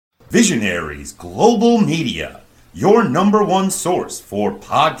Visionaries Global Media, your number one source for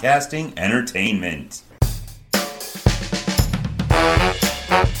podcasting entertainment.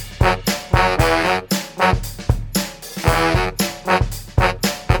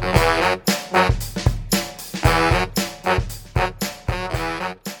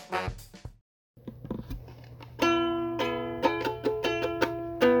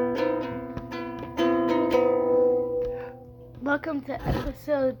 Welcome to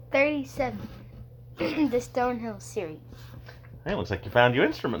episode 37, the Stonehill series. Hey, it looks like you found your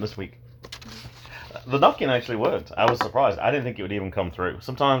instrument this week. The knocking actually worked. I was surprised. I didn't think it would even come through.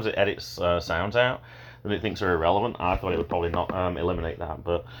 Sometimes it edits sounds out that it thinks are irrelevant. I thought it would probably not eliminate that,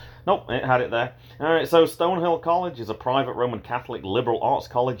 but nope, it had it there. Alright, so Stonehill College is a private Roman Catholic liberal arts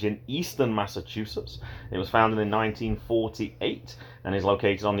college in eastern Massachusetts. It was founded in 1948 and is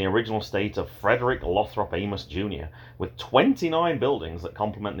located on the original estate of Frederick Lothrop Amos Jr., with 29 buildings that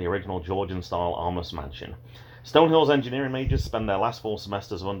complement the original Georgian-style Amos mansion. Stonehill's engineering majors spend their last 4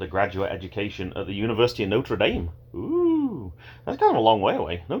 semesters of undergraduate education at the University of Notre Dame. Ooh, that's kind of a long way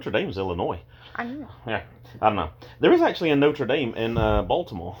away. Notre Dame's Illinois. I know. Yeah, I don't know. There is actually a Notre Dame in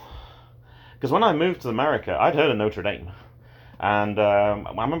Baltimore. Because when I moved to America, I'd heard of Notre Dame. And I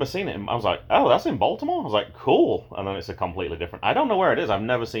remember seeing it, and I was like, oh, that's in Baltimore? I was like, cool. And then it's a completely different... I don't know where it is. I've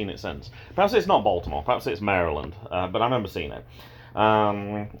never seen it since. Perhaps it's not Baltimore. Perhaps it's Maryland. But I remember seeing it.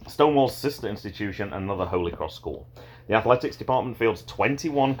 Stonewall's sister institution, another Holy Cross school. The athletics department fields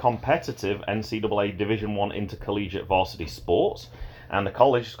 21 competitive NCAA Division I intercollegiate varsity sports. And the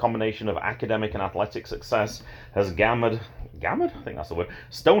college's combination of academic and athletic success has gammered, I think that's the word,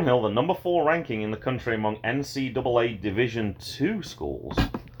 Stonehill the number 4 ranking in the country among NCAA Division II schools.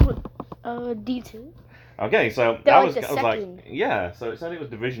 D2? Okay, so They're was like, yeah, so it said it was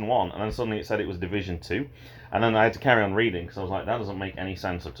Division 1, and then suddenly it said it was Division 2. And then I had to carry on reading, because I was like, that doesn't make any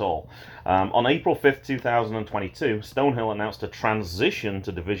sense at all. On April 5th, 2022, Stonehill announced a transition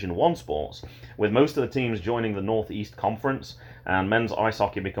to Division 1 sports, with most of the teams joining the Northeast Conference, and men's ice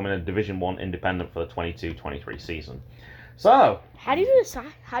hockey becoming a Division 1 independent for the 22-23 season. So... How do you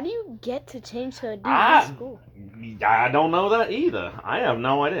decide? How do you get to change to a D1 school? I don't know that either. I have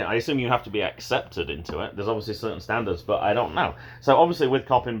no idea. I assume you have to be accepted into it. There's obviously certain standards, but I don't know. So obviously with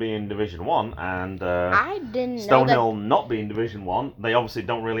Coppin being Division 1 and I didn't Stonehill not being Division 1, they obviously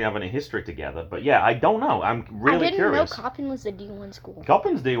don't really have any history together. But yeah, I don't know. I'm really curious. I didn't know Coppin was a D1 school.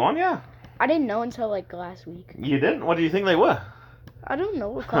 Coppin's D1, yeah. I didn't know until like last week. You didn't? What do you think they were? I don't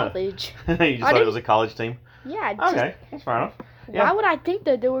know, a college. You just thought it was a college team? Yeah. Okay, that's fair enough. Yeah. Why would I think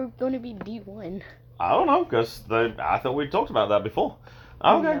that they were going to be D1? I don't know, because I thought we talked about that before.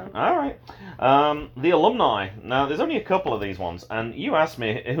 Okay, No. all right. The alumni. Now, there's only a couple of these ones, and you asked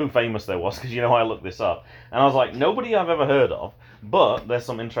me who famous there was, because you know I looked this up. And I was like, nobody I've ever heard of, but there's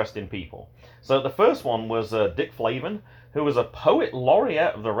some interesting people. So the first one was Dick Flavin, who was a poet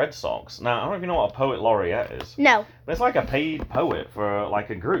laureate of the Red Sox. Now, I don't know if you know what a poet laureate is. No. But it's like a paid poet for like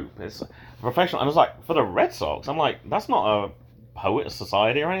a group. It's professional. And I was like, for the Red Sox? I'm like, that's not a poet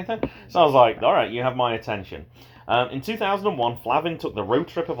society or anything. So I was like, all right, you have my attention. In 2001, Flavin took the road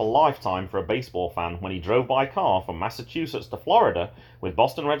trip of a lifetime for a baseball fan when he drove by car from Massachusetts to Florida with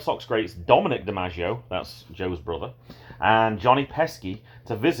Boston Red Sox greats Dominic DiMaggio, that's Joe's brother, and Johnny Pesky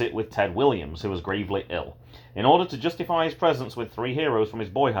to visit with Ted Williams, who was gravely ill. In order to justify his presence with 3 heroes from his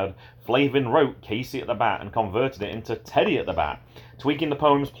boyhood, Flavin wrote Casey at the Bat and converted it into Teddy at the Bat, tweaking the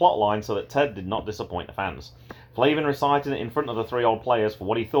poem's plotline so that Ted did not disappoint the fans. Flavin recited it in front of the 3 old players for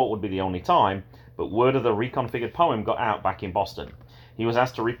what he thought would be the only time, but word of the reconfigured poem got out back in Boston. He was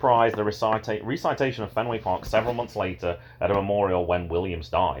asked to reprise the recitation of Fenway Park several months later at a memorial when Williams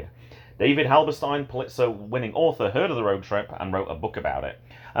died. David Halberstein, Pulitzer-winning author, heard of the road trip and wrote a book about it.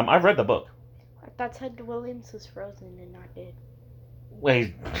 I've read the book. I thought Ted Williams was frozen and not dead. Well,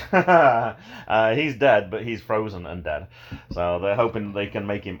 he's dead, but he's frozen and dead. So they're hoping they can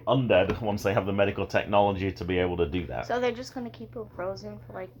make him undead once they have the medical technology to be able to do that. So they're just going to keep him frozen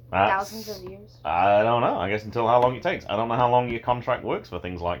for like thousands of years? I don't know. I guess until how long it takes. I don't know how long your contract works for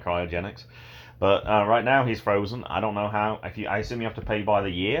things like cryogenics. But right now he's frozen. I don't know how. I assume you have to pay by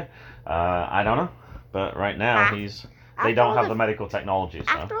the year. I don't know. But right now they don't have the medical technology.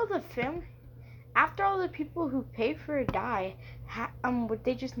 So. After all the people who pay for it die, would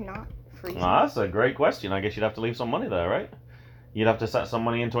they just not freeze? Well, that's a great question. I guess you'd have to leave some money there, right? You'd have to set some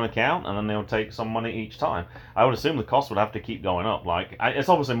money into an account, and then they'll take some money each time. I would assume the cost would have to keep going up. It's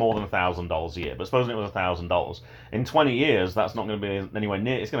obviously more than $1,000 a year, but supposing it was $1,000 in 20 years, that's not going to be anywhere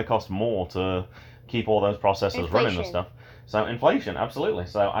near. It's going to cost more to keep all those processes running and stuff. So inflation, absolutely.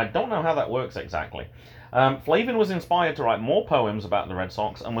 So I don't know how that works exactly. Flavin was inspired to write more poems about the Red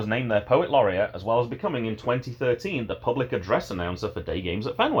Sox and was named their poet laureate, as well as becoming in 2013 the public address announcer for day games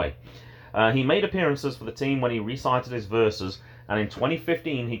at Fenway. He made appearances for the team when he recited his verses, and in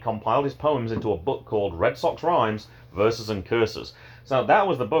 2015 he compiled his poems into a book called Red Sox Rhymes, Verses and Curses. So that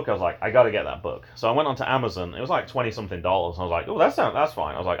was the book. I was like, I gotta get that book. So I went onto Amazon. It was like $20-something. I was like, oh, that's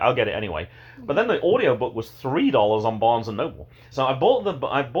fine. I was like, I'll get it anyway. But then the audiobook was $3 on Barnes and Noble. So I bought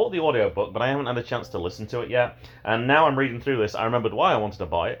the audiobook, but I haven't had a chance to listen to it yet. And now I'm reading through this. I remembered why I wanted to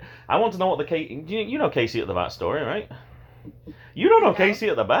buy it. I want to know what you know Casey at the Bat story, right? You don't know Casey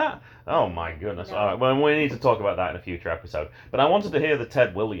at the Bat? Oh my goodness. No. All right, well, we need to talk about that in a future episode. But I wanted to hear the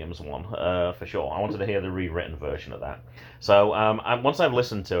Ted Williams one, for sure. I wanted to hear the rewritten version of that. So once I've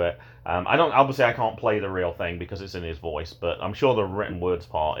listened to it, I can't play the real thing because it's in his voice, but I'm sure the written words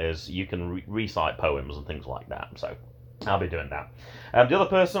part is you can recite poems and things like that. So I'll be doing that. The other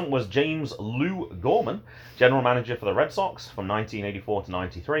person was James Lou Gorman, general manager for the Red Sox from 1984 to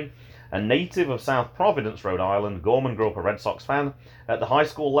 93. A native of South Providence, Rhode Island, Gorman grew up a Red Sox fan. At the high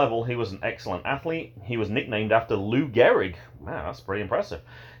school level, he was an excellent athlete. He was nicknamed after Lou Gehrig. Wow, that's pretty impressive.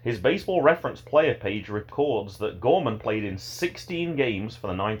 His baseball reference player page records that Gorman played in 16 games for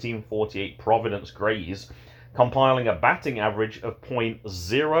the 1948 Providence Grays, compiling a batting average of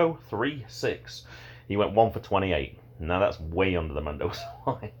 .036. He went 1 for 28. Now that's way under the Mendoza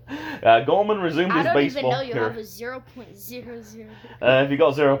line. Gorman resumed his baseball I don't even know you career. have a 0.00. If you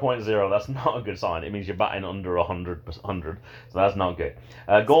got 0.0, that's not a good sign. It means you're batting under 100, so that's not good.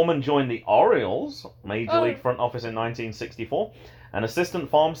 Gorman joined the Orioles Major League front office in 1964. An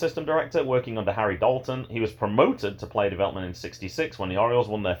assistant farm system director working under Harry Dalton, he was promoted to player development in 66 when the Orioles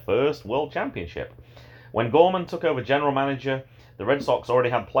won their first World Championship. When Gorman took over general manager, the Red Sox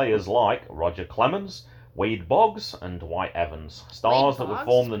already had players like Roger Clemens, Wade Boggs, and Dwight Evans, stars that would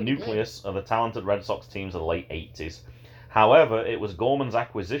form the nucleus of the talented Red Sox teams of the late 80s. However, it was Gorman's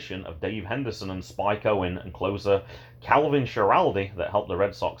acquisition of Dave Henderson and Spike Owen and closer Calvin Schiraldi that helped the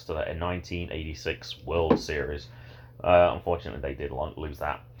Red Sox to the 1986 World Series. Unfortunately, they did lose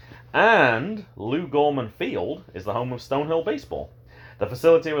that. And Lou Gorman Field is the home of Stonehill Baseball. The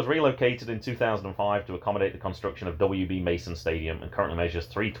facility was relocated in 2005 to accommodate the construction of W.B. Mason Stadium and currently measures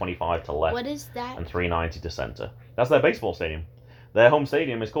 325 to left What is that? and 390 to center. That's their baseball stadium. Their home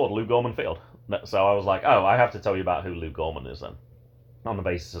stadium is called Lou Gorman Field. So I was like, oh, I have to tell you about who Lou Gorman is then, on the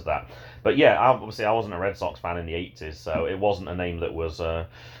basis of that. But yeah, obviously I wasn't a Red Sox fan in the 80s, so it wasn't a name that was that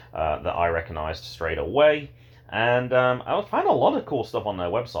I recognized straight away. And I found a lot of cool stuff on their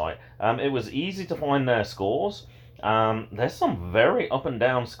website. It was easy to find their scores. There's some very up and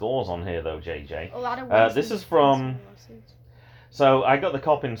down scores on here though, JJ. A lot of this is from... So I got the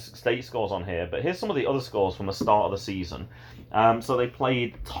Coppin state scores on here, but here's some of the other scores from the start of the season. So they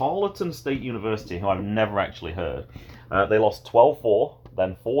played Tarleton State University, who I've never actually heard. They lost 12-4,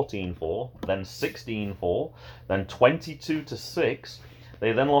 then 14-4, then 16-4, then 22-6.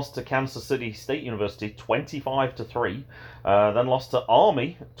 They then lost to Kansas City State University 25-3. Then lost to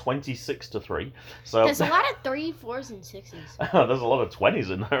Army 26-3. So there's a lot of 3s, 4s, and 6s. there's a lot of 20s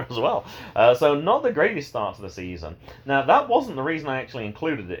in there as well. So not the greatest start to the season. Now that wasn't the reason I actually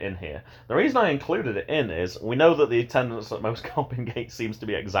included it in here. The reason I included it in is we know that the attendance at most Coppin gates seems to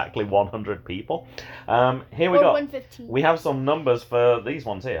be exactly 100 people. Here we Or got 115. we have some numbers for these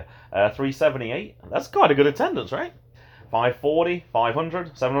ones here. 378. That's quite a good attendance, right? 540,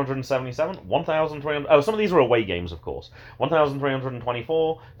 500, 777, 1,300... Oh, some of these were away games, of course.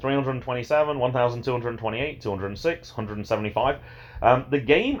 1,324, 327, 1,228, 206, 175. The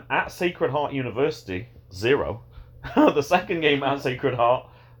game at Sacred Heart University, 0. The second game at Sacred Heart,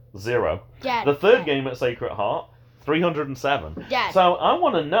 0. Dad, The third Dad. game at Sacred Heart, 307. Dad. So I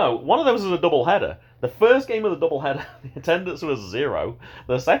want to know, one of those is a doubleheader. The first game of the doubleheader, the attendance was 0.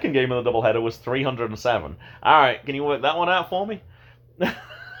 The second game of the doubleheader was 307. All right, can you work that one out for me?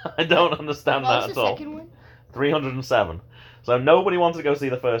 I don't understand What that was at the all. second one? 307. So nobody wanted to go see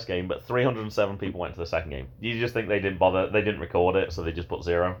the first game, but 307 people went to the second game. You just think they didn't bother? They didn't record it, so they just put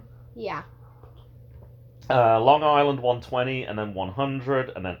 0. Yeah. Long Island 120, and then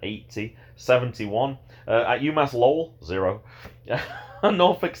 100, and then 80, 71. At UMass Lowell, 0.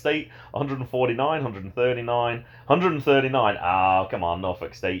 Norfolk State, 149, 139, 139. Oh, come on,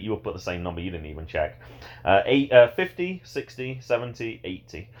 Norfolk State. You would put the same number. You didn't even check. 50, 60, 70,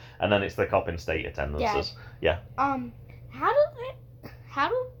 80. And then it's the Coppin State attendances. Yeah. How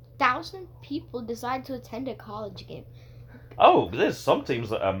do 1,000 people decide to attend a college game? Oh, there's some teams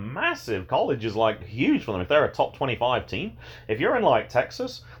that are massive. College is like huge for them. If they're a top 25 team, if you're in like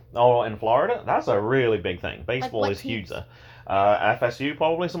Texas or in Florida, that's a really big thing. Baseball Like what is huge teams? there. FSU,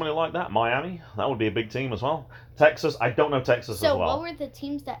 probably, somebody like that. Miami, that would be a big team as well. Texas, I don't know Texas as So well. what were the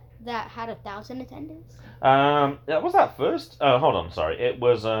teams that had 1,000 attendance? Was that first? Hold on, sorry. It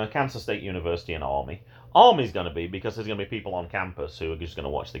was Kansas State University and Army. Army's going to be because there's going to be people on campus who are just going to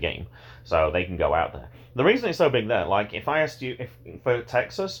watch the game, so they can go out there. The reason it's so big there, like if I asked you if for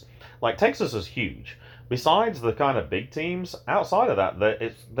Texas, like Texas is huge. Besides the kind of big teams, outside of that,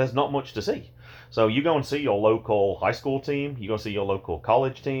 there's not much to see. So you go and see your local high school team, you go see your local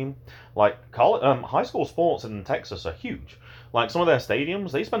college team. Like high school sports in Texas are huge. Like some of their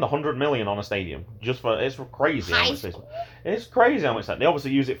stadiums, they spend $100 million on a stadium just for. It's crazy how much it's crazy how much that they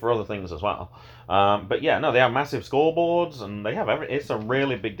obviously use it for other things as well. But yeah, no, they have massive scoreboards and they have it's a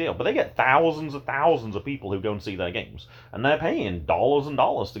really big deal. But they get thousands of people who go and see their games, and they're paying dollars and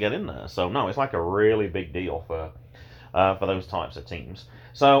dollars to get in there. So no, it's like a really big deal for those types of teams.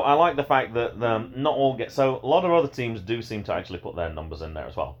 So I like the fact that not all get. So a lot of other teams do seem to actually put their numbers in there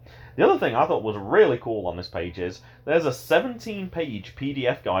as well. The other thing I thought was really cool on this page is there's a 17-page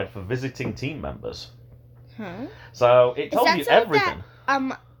PDF guide for visiting team members. So it tells you everything.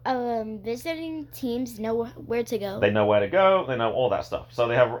 Visiting teams know where to go. They know where to go. They know all that stuff. So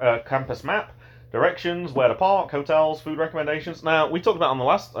they have a campus map, directions, where to park, hotels, food recommendations. Now, we talked about on the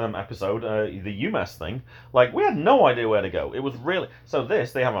last episode, the UMass thing. Like, we had no idea where to go. It was really... So they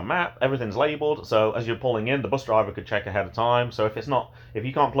have a map, everything's labelled, so as you're pulling in, the bus driver could check ahead of time, so if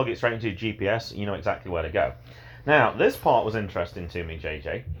you can't plug it straight into your GPS, you know exactly where to go. Now, this part was interesting to me,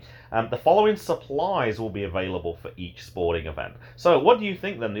 JJ. The following supplies will be available for each sporting event. So, what do you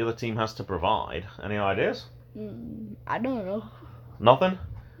think, then, the other team has to provide? Any ideas? I don't know. Nothing?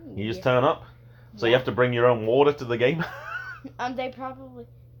 You just turn up? So you have to bring your own water to the game? They probably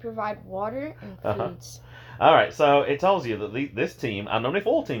provide water and foods. All right, so it tells you that this team, and only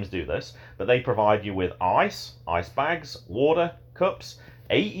 4 teams do this, but they provide you with ice bags, water, cups,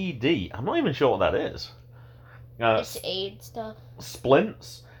 AED. I'm not even sure what that is. It's aid stuff.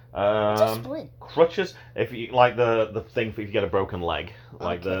 Splints. What's a splint? Crutches, if you like the thing for if you get a broken leg,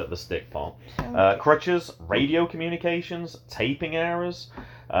 like the stick part. Crutches, radio communications, taping errors,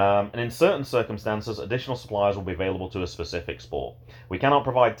 and in certain circumstances, additional supplies will be available to a specific sport. We cannot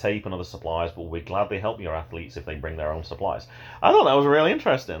provide tape and other supplies, but we'd gladly help your athletes if they bring their own supplies. I thought that was really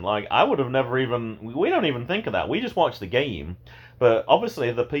interesting. Like, I would have never even... We don't even think of that. We just watch the game. But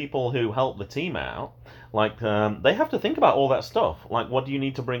obviously, the people who help the team out, like, they have to think about all that stuff. Like, what do you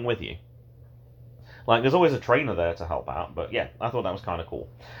need to bring with you? Like, there's always a trainer there to help out. But yeah, I thought that was kind of cool.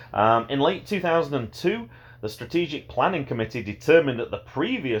 In late 2002... the Strategic Planning Committee determined that the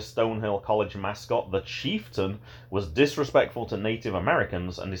previous Stonehill College mascot, the Chieftain, was disrespectful to Native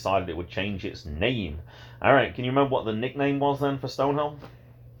Americans and decided it would change its name. Alright, can you remember what the nickname was then for Stonehill?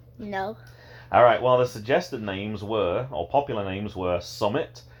 No. Alright, well, the suggested names were, or popular names were,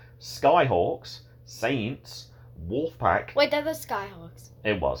 Summit, Skyhawks, Saints, Wolfpack. Wait, they're the Skyhawks.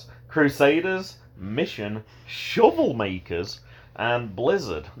 It was. Crusaders, Mission, Shovel Makers, and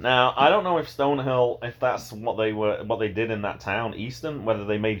Blizzard. Now, I don't know if Stonehill, if that's what they did in that town, Easton, whether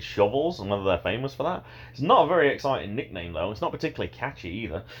they made shovels and whether they're famous for that. It's not a very exciting nickname, though. It's not particularly catchy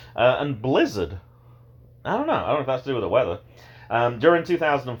either. And Blizzard, I don't know if that's to do with the weather. During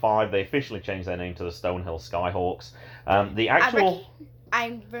 2005, they officially changed their name to the Stonehill Skyhawks. The actual...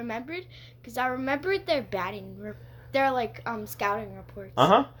 I remembered, because I remembered their batting, their, like, scouting reports.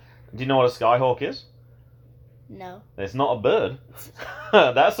 Uh-huh. Do you know what a Skyhawk is? No. It's not a bird.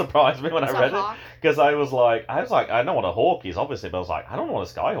 That surprised me when I read it. Because I was like, I know what a hawk is, obviously, but I was like, I don't know what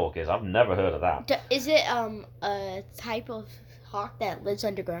a skyhawk is. I've never heard of that. Is it a type of hawk that lives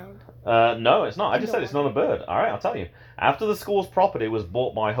underground? No, it's not. I just said it's not a bird. All right, I'll tell you. After the school's property was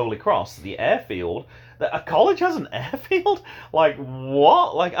bought by Holy Cross, the airfield... A college has an airfield? Like,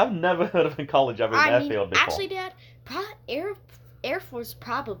 what? Like, I've never heard of a college having an airfield before. Actually, Dad, Air Force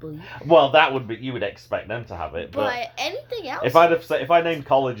probably. Well, that would be, you would expect them to have it, but anything else? If I named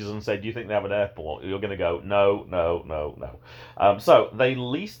colleges and said, do you think they have an airport? You're going to go, no. So they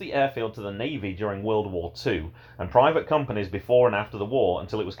leased the airfield to the Navy during World War II and private companies before and after the war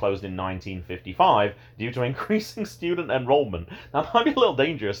until it was closed in 1955 due to increasing student enrollment. Now, it might be a little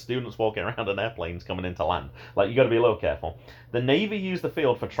dangerous, students walking around in airplanes coming into land. Like, you got to be a little careful. The Navy used the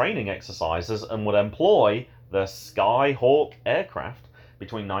field for training exercises and would employ the Skyhawk aircraft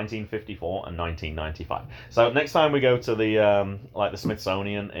between 1954 and 1995. So next time we go to the the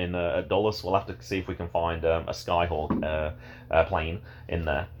Smithsonian in at Dulles, we'll have to see if we can find a Skyhawk plane in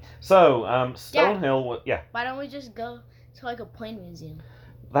there. So Stonehill, yeah. Why don't we just go to like a plane museum?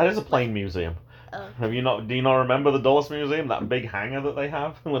 That is a plane museum. Have you not? Do you not remember the Dulles Museum? That big hangar that they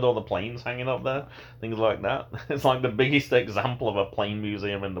have with all the planes hanging up there, things like that. It's like the biggest example of a plane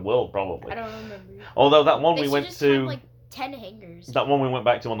museum in the world, probably. I don't remember. Although that one They we should went just to, have, like 10 hangars. that one we went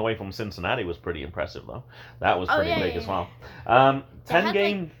back to on the way from Cincinnati was pretty impressive, though. That was pretty big as well. They 10 had,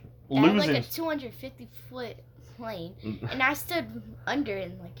 game They had losing. like a 250-foot plane, and I stood under it,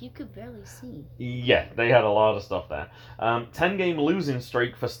 and like you could barely see. Yeah, they had a lot of stuff there. 10-game losing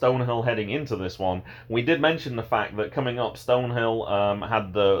streak for Stonehill heading into this one. We did mention the fact that coming up, Stonehill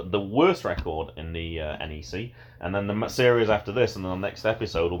had the worst record in the NEC, and then the series after this, and then the next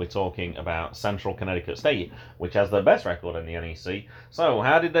episode, we'll be talking about Central Connecticut State, which has the best record in the NEC. So,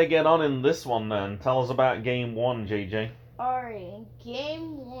 how did they get on in this one then? Tell us about Game 1, JJ. Alright, in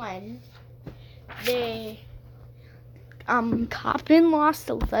Game 1, they Coppin lost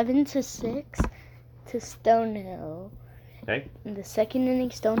 11-6 to Stonehill. Okay. In the second inning,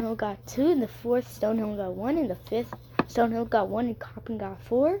 Stonehill got 2. In the fourth, Stonehill got 1. In the fifth, Stonehill got 1 and Coppin got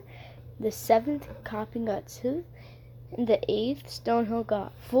 4. The seventh, Coppin got 2. In the eighth, Stonehill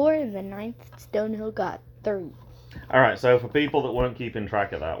got 4. In the ninth, Stonehill got 3. Alright, so for people that weren't keeping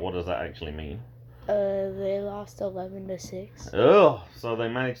track of that, what does that actually mean? They lost 11-6. Oh, so they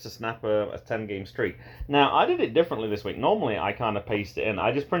managed to snap a 10-game streak. Now, I did it differently this week. Normally, I kind of paste it in.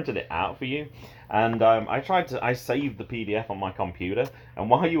 I just printed it out for you. And I saved the PDF on my computer. And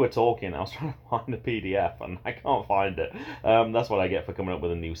while you were talking, I was trying to find the PDF, and I can't find it. That's what I get for coming up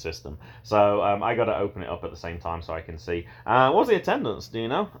with a new system. So I got to open it up at the same time so I can see. What was the attendance, do you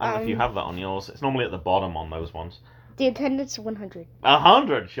know? I don't know if you have that on yours. It's normally at the bottom on those ones. The attendance 100.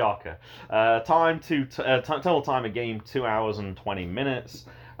 100, shocker. Total time of game 2 hours and 20 minutes.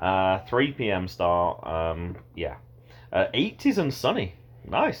 3 p.m. start. 80s and sunny.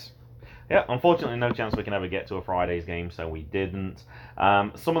 Nice. Yeah, unfortunately, no chance we can ever get to a Friday's game, so we didn't.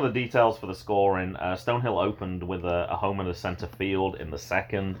 Some of the details for the scoring. Stonehill opened with a home in the center field in the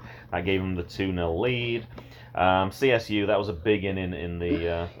second. That gave them the 2-0 lead. CSU, that was a big inning in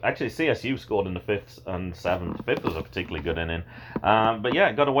the... actually, CSU scored in the 5th and 7th. 5th was a particularly good inning. But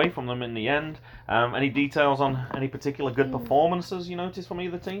yeah, got away from them in the end. Any details on any particular good performances you noticed from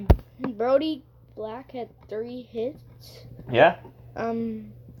either team? Brody Black had 3 hits. Yeah.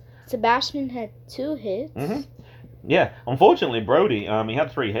 Sebastian had 2 hits. Mm-hmm. Yeah, unfortunately, Brody, he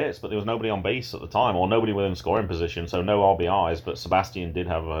had 3 hits, but there was nobody on base at the time, or nobody within scoring position, so no RBIs, but Sebastian did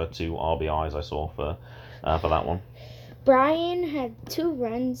have 2 RBIs, I saw, for that one. Brian had 2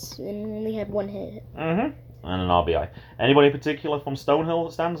 runs and only had 1 hit. Mm-hmm. And an RBI. Anybody in particular from Stonehill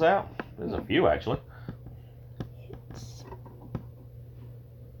that stands out? There's a few, actually.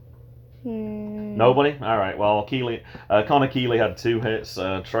 Nobody? Alright, well, Connor Keeley had 2 hits,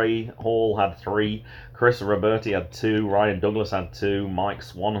 Trey Hall had 3, Chris Roberti had 2, Ryan Douglas had 2, Mike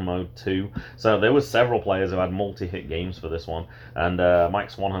Swanholm had 2. So there was several players who had multi-hit games for this one, and Mike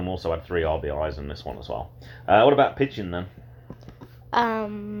Swanholm also had 3 RBIs in this one as well. What about pitching then?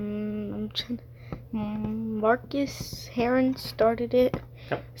 Marcus Heron started it.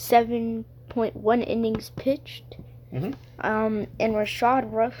 Yep. 7.1 innings pitched. Mm-hmm. And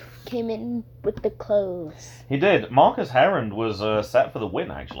Rashad Ruff came in with the close. He did. Marcus Heron was set for the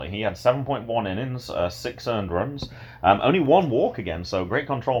win, actually. He had 7.1 innings, 6 earned runs, only 1 walk again, so great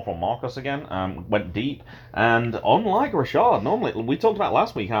control from Marcus again. Went deep, and unlike Rashad, normally, we talked about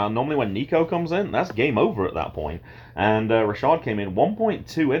last week how normally when Nico comes in, that's game over at that point. And Rashad came in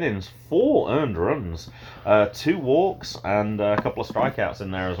 1.2 innings, 4 earned runs, 2 walks, and a couple of strikeouts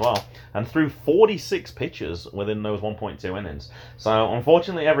in there as well, and threw 46 pitches within those 1.2 innings. So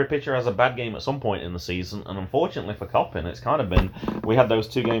unfortunately, every pitcher has a bad game at some point in the season, and unfortunately for Coppin, it's kind of been, we had those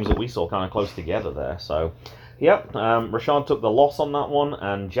 2 games that we saw kind of close together there. So yep, Rashad took the loss on that one,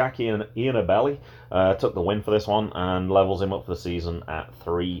 and Jackie and Ian Abelli took the win for this one and levels him up for the season at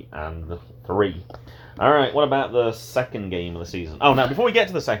 3-3. All right, what about the second game of the season? Oh, now, before we get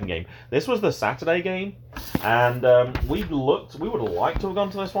to the second game, this was the Saturday game, and we would have liked to have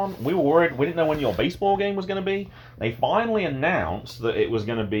gone to this one. We were worried, we didn't know when your baseball game was going to be. They finally announced that it was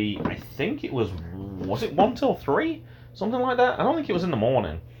going to be, I think it was it 1 till 3? Something like that? I don't think it was in the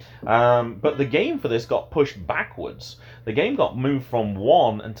morning. But the game for this got pushed backwards. The game got moved from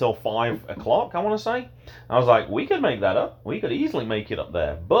 1 until 5 o'clock, I want to say. I was like, we could make that up. We could easily make it up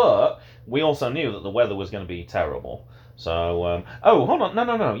there. But we also knew that the weather was going to be terrible. So, oh, hold on.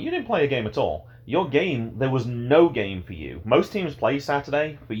 No. You didn't play a game at all. Your game, there was no game for you. Most teams play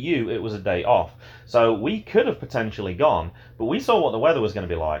Saturday. For you, it was a day off. So we could have potentially gone, but we saw what the weather was going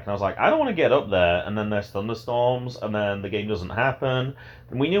to be like. And I was like, I don't want to get up there, and then there's thunderstorms, and then the game doesn't happen.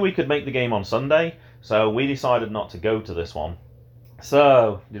 And we knew we could make the game on Sunday, so we decided not to go to this one.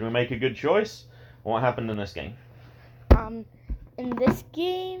 So, did we make a good choice? What happened in this game? In this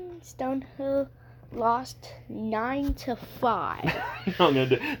game, Stonehill lost 9-5. You're not gonna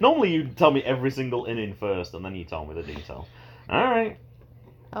do. Normally, you tell me every single inning first, and then you tell me the details. All right.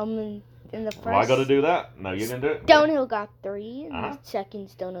 In the first, Have I got to do that? No, you're gonna do it. Stonehill got 3. In the second,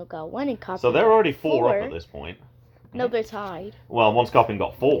 Stonehill got 1, and Coppin. So they're got already 4 up at this point. No, they're tied. Well, once Coppin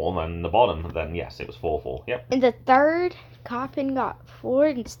got 4, then the bottom, then yes, it was 4-4. Yep. In the third, Coppin got 4,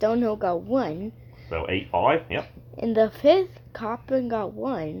 and Stonehill got 1. So 8-5. Yep. In the fifth, Coppin got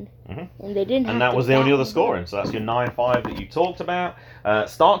 1, and they didn't. And that was the only other scoring. So that's your 9-5 that you talked about.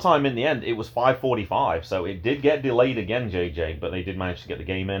 Start time in the end, it was 5:45, so it did get delayed again, JJ, but they did manage to get the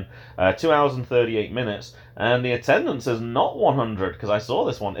game in. 2 hours and 38 minutes, and the attendance is not 100 because I saw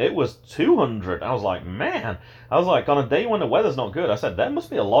this one. It was 200. I was like, man. I was like, on a day when the weather's not good, I said there must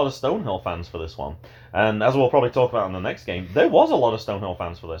be a lot of Stonehill fans for this one. And as we'll probably talk about in the next game, there was a lot of Stonehill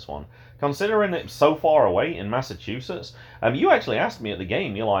fans for this one. Considering it's so far away in Massachusetts, you actually asked me at the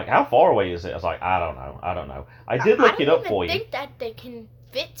game, you're like, how far away is it? I was like, I don't know. I did look it up for you. I don't think that they can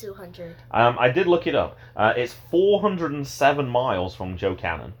fit 200. I did look it up. It's 407 miles from Joe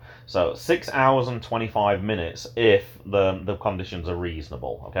Cannon. So 6 hours and 25 minutes if the conditions are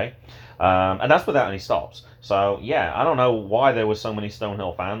reasonable, okay? And that's without any stops. So, yeah, I don't know why there were so many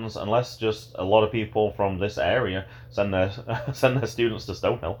Stonehill fans, unless just a lot of people from this area send their students to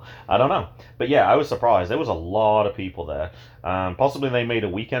Stonehill. I don't know. But, yeah, I was surprised. There was a lot of people there. Possibly they made a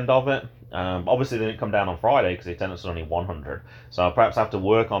weekend of it. Obviously, they didn't come down on Friday because the attendance was only 100. So, perhaps after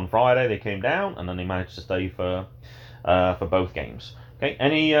work on Friday, they came down, and then they managed to stay for both games. Okay,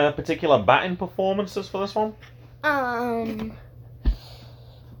 any particular batting performances for this one?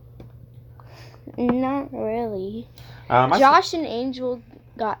 Not really. Josh and Angel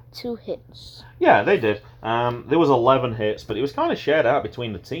got 2 hits. Yeah, they did. There was 11 hits, but it was kind of shared out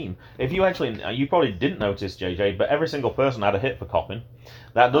between the team. If you actually, you probably didn't notice, JJ, but every single person had a hit for Coppin.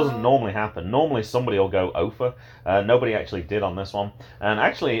 That doesn't normally happen. Normally somebody will go over. Nobody actually did on this one. And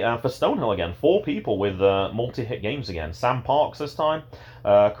actually, for Stonehill again, 4 people with multi-hit games again. Sam Parks this time,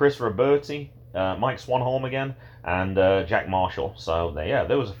 Chris Roberti, Mike Swanholm again, and Jack Marshall. So,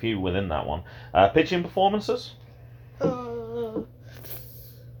 there was a few within that one. Pitching performances?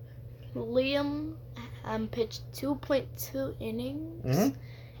 Liam pitched 2.2 innings,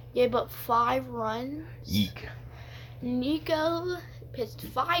 gave up 5 runs. Yeek. Nico pitched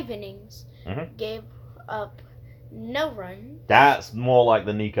 5 innings, gave up no runs. That's more like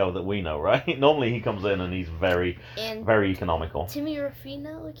the Nico that we know, right? Normally he comes in and he's very economical. Timmy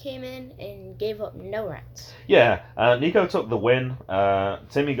Ruffino came in and gave up no runs. Yeah, Nico took the win.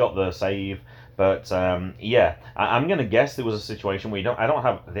 Timmy got the save. But, I'm going to guess there was a situation where I don't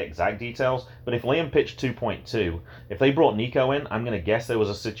have the exact details, but if Liam pitched 2.2, if they brought Nico in, I'm going to guess there was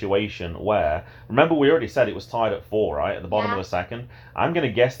a situation where, remember we already said it was tied at 4, right, at the bottom of the second? I'm going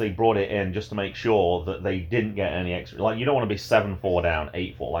to guess they brought it in just to make sure that they didn't get any extra, like, you don't want to be 7-4 down,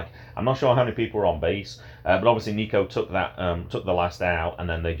 8-4, like, I'm not sure how many people were on base, but obviously Nico took the last out, and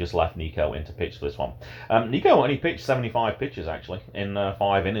then they just left Nico in to pitch for this one. Nico only pitched 75 pitches, actually, in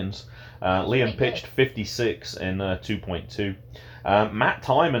 5 innings. Liam pitched 56 in 2.2. Matt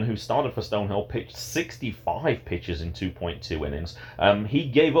Timon, who started for Stonehill, pitched 65 pitches in 2.2 innings. He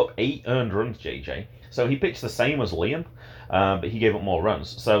gave up 8 earned runs, JJ. So he pitched the same as Liam, but he gave up more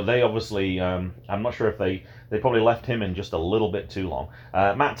runs. So they obviously, I'm not sure if they probably left him in just a little bit too long.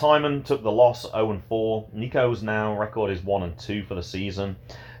 Matt Timon took the loss 0-4. Nico's now record is 1-2 for the season.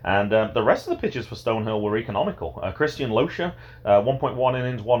 And the rest of the pitchers for Stonehill were economical. Christian Loescher, 1.1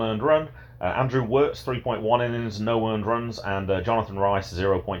 innings, 1 earned run. Andrew Wirtz, 3.1 innings, no earned runs. And Jonathan Rice,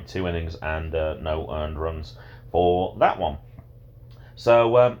 0.2 innings and no earned runs for that one.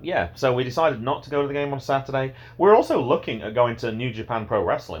 So, so we decided not to go to the game on Saturday. We're also looking at going to New Japan Pro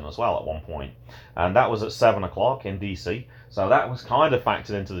Wrestling as well at one point. And that was at 7 o'clock in DC. So that was kind of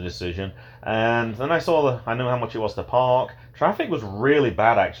factored into the decision. And then I knew how much it was to park. Traffic was really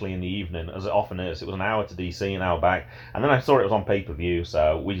bad actually in the evening, as it often is. It was an hour to DC, an hour back. And then I saw it was on pay-per-view,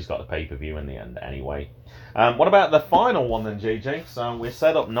 so we just got the pay-per-view in the end anyway. What about the final one then, JJ? So we're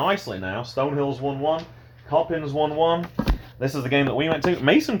set up nicely now. Stonehill's 1-1. Coppin's 1-1. This is the game that we went to.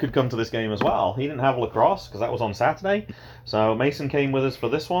 Mason could come to this game as well. He didn't have lacrosse because that was on Saturday. So Mason came with us for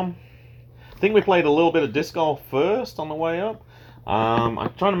this one. I think we played a little bit of disc golf first on the way up. I'm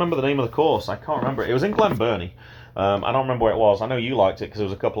trying to remember the name of the course. I can't remember. It was in Glen Burnie. I don't remember where it was. I know you liked it because there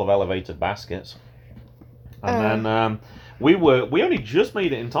was a couple of elevated baskets. And then We only just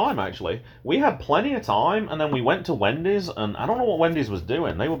made it in time, actually. We had plenty of time, and then we went to Wendy's, and I don't know what Wendy's was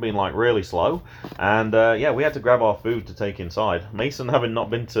doing. They were being, like, really slow. And, yeah, we had to grab our food to take inside. Mason, having not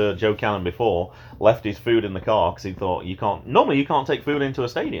been to Joe Cannon before, left his food in the car because he thought normally you can't take food into a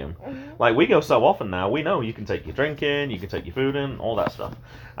stadium. Like, we go so often now, we know you can take your drink in, you can take your food in, all that stuff.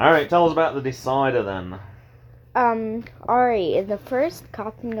 Alright, tell us about the decider then. Alright, in the first,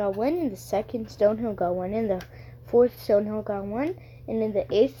 Coppin got 1, in the second, Stonehill got 1, in the fourth, Stonehill got 1, and in the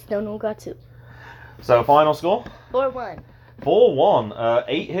eighth, Stonehill got 2. So, final score? 4-1. 4-1,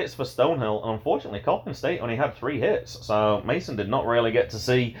 8 hits for Stonehill, and unfortunately Coppin State only had 3 hits, so Mason did not really get to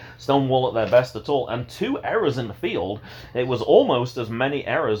see Stonewall at their best at all, and 2 errors in the field. It was almost as many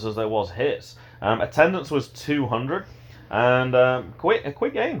errors as there was hits. Attendance was 200, and a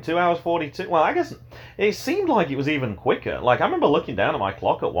quick game, 2 hours 42. Well, I guess it seemed like it was even quicker. Like, I remember looking down at my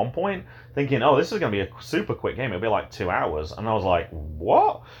clock at one point, thinking, oh, this is going to be a super quick game. It'll be like 2 hours, and I was like,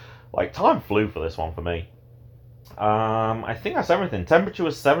 what? Like, time flew for this one for me. I think that's everything. Temperature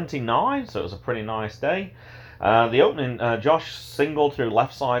was 79, so it was a pretty nice day. The opening, Josh singled through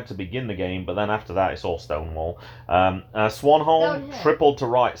left side to begin the game, but then after that, it's all Stonewall. Swanholm tripled to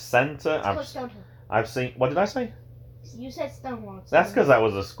right center. I've seen. What did I say? You said Stonewall. That's because that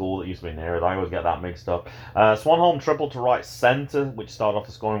was a school that used to be near it. I always get that mixed up. Swanholm tripled to right center, which started off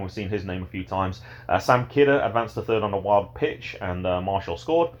the scoring. We've seen his name a few times. Sam Kidder advanced to third on a wild pitch, and Marshall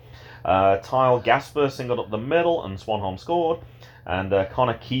scored. Tyle Gasper singled up the middle, and Swanholm scored. And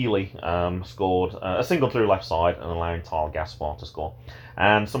Connor Keeley scored a single through left side, and allowing Tyle Gasper to score.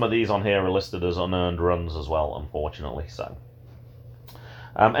 And some of these on here are listed as unearned runs as well, unfortunately. So.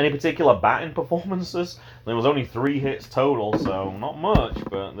 Any particular batting performances? There was only 3 hits total, so not much,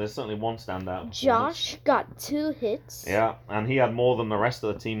 but there's certainly one standout. Josh got 2 hits. Yeah, and he had more than the rest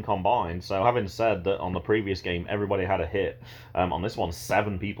of the team combined. So having said that on the previous game, everybody had a hit, on this one,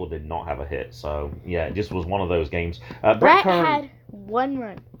 7 people did not have a hit. So, yeah, it just was one of those games. Brett had 1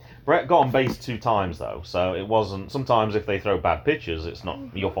 run. Brett got on base 2 times, though, so it wasn't... Sometimes if they throw bad pitches, it's not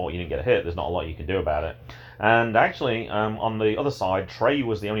your fault you didn't get a hit. There's not a lot you can do about it. And actually, on the other side, Trey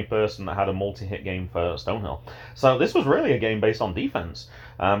was the only person that had a multi-hit game for Stonehill. So this was really a game based on defense.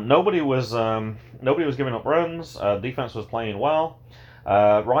 Nobody was giving up runs. Defense was playing well.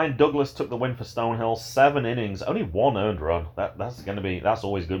 Ryan Douglas took the win for Stonehill. 7 innings, only 1 earned run. That's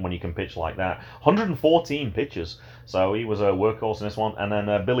always good when you can pitch like that. 114 pitches, so he was a workhorse in this one. And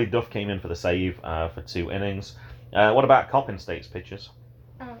then Billy Duff came in for the save for 2 innings. What about Coppin State's pitchers?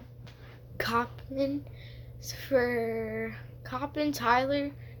 Coppin, Tyler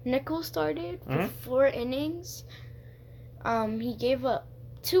Nichols started for 4 innings. He gave up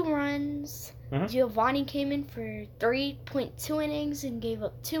 2 runs. Giovanni came in for 3.2 innings and gave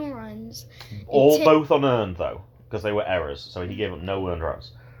up 2 runs. Both unearned, though, because they were errors, so he gave up no earned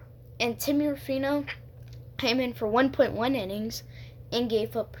runs. And Timmy Rufino came in for 1.1 innings and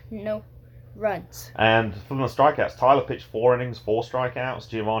gave up no runs. And from the strikeouts, Tyler pitched 4 innings, 4 strikeouts.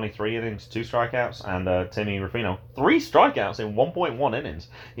 Giovanni 3 innings, 2 strikeouts, and Timmy Rufino 3 strikeouts in 1.1 innings.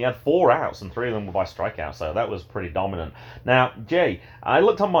 He had 4 outs, and 3 of them were by strikeouts, so that was pretty dominant. Now, Jay, I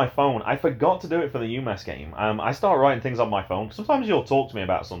looked on my phone. I forgot to do it for the UMass game. I start writing things on my phone. Sometimes you'll talk to me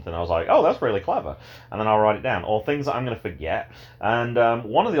about something. I was like, oh, that's really clever, and then I'll write it down, or things that I'm going to forget. And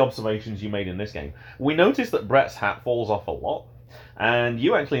one of the observations you made in this game, we noticed that Brett's hat falls off a lot. And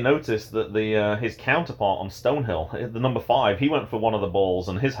you actually noticed that his counterpart on Stonehill, the number 5, he went for one of the balls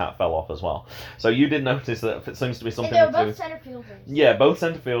and his hat fell off as well. So you did notice that it seems to be something. And they were both center fielders. Yeah, both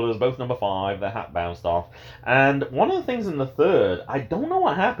center fielders, both number 5, their hat bounced off. And one of the things in the third, I don't know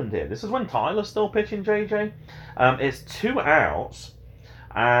what happened here. This is when Tyler's still pitching, JJ. It's 2 outs.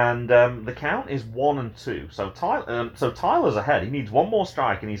 And the count is 1-2. So Tyler's ahead. He needs 1 more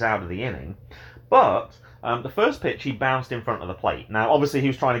strike and he's out of the inning. But the first pitch, he bounced in front of the plate. Now, obviously, he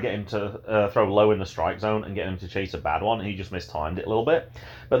was trying to get him to throw low in the strike zone and get him to chase a bad one, and he just mistimed it a little bit.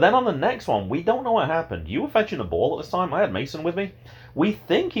 But then on the next one, we don't know what happened. You were fetching a ball at this time. I had Mason with me. We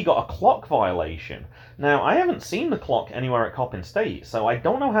think he got a clock violation. Now, I haven't seen the clock anywhere at Coppin State, so I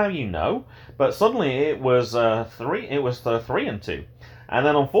don't know how you know, but suddenly it was 3-2. And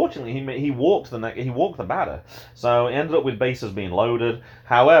then, unfortunately, he walked the batter, so it ended up with bases being loaded.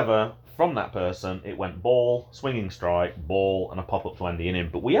 However, from that person, it went ball, swinging strike, ball, and a pop-up to end the inning.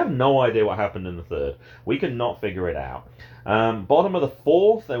 But we have no idea what happened in the third. We could not figure it out. Bottom of the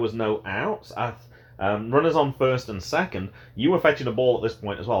fourth, there was no outs. Runners on first and second. You were fetching a ball at this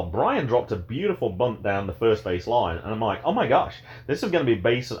point as well. Brian dropped a beautiful bunt down the first base line, and I'm like, oh my gosh, this is going to be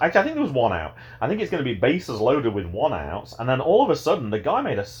bases. Actually, I think there was one out. I think it's going to be bases loaded with one out, and then all of a sudden, the guy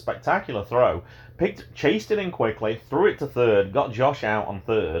made a spectacular throw, chased it in quickly, threw it to third, got Josh out on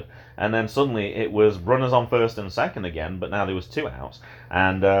third, and then suddenly it was runners on first and second again, but now there was 2 outs,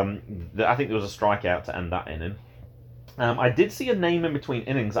 and I think there was a strikeout to end that inning. I did see a name in between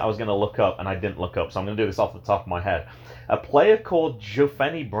innings that I was going to look up, and I didn't look up, so I'm going to do this off the top of my head. A player called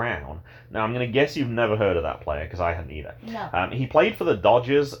Jeffenny Brown. Now, I'm going to guess you've never heard of that player, because I hadn't either. No. He played for the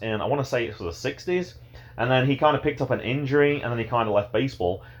Dodgers in, I want to say it was the 60s, and then he kind of picked up an injury, and then he kind of left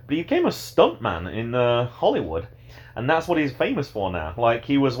baseball. But he became a stuntman in Hollywood, and that's what he's famous for now. Like,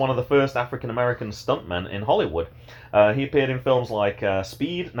 he was one of the first African-American stuntmen in Hollywood. He appeared in films like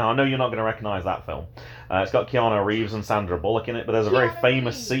Speed. Now, I know you're not going to recognize that film. It's got Keanu Reeves and Sandra Bullock in it, but there's a very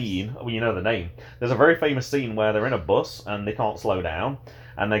famous scene. Well, you know the name. There's a very famous scene where they're in a bus, and they can't slow down.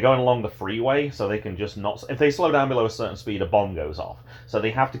 And they're going along the freeway, so they can just not... If they slow down below a certain speed, a bomb goes off. So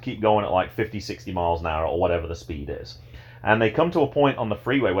they have to keep going at like 50, 60 miles an hour, or whatever the speed is. And they come to a point on the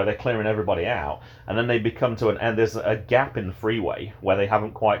freeway where they're clearing everybody out, and then they become to an end. There's a gap in the freeway where they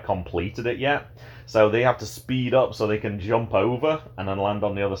haven't quite completed it yet. So they have to speed up so they can jump over and then land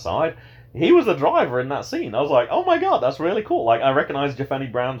on the other side. He was the driver in that scene. I was like, oh my god, that's really cool. Like, I recognize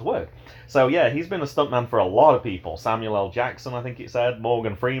Jeffenny Brown's work. So yeah, he's been a stuntman for a lot of people. Samuel L. Jackson, I think it said,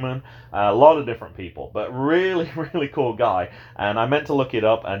 Morgan Freeman, a lot of different people. But really, really cool guy. And I meant to look it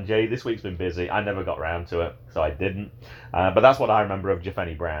up, and Jay, this week's been busy. I never got around to it, so I didn't. But that's what I remember of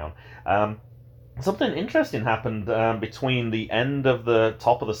Jeffenny Brown. Something interesting happened between the end of the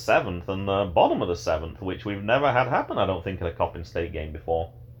top of the 7th and the bottom of the 7th, which we've never had happen, I don't think, in a Coppin State game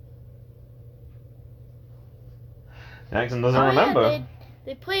before. Jackson doesn't remember. Yeah,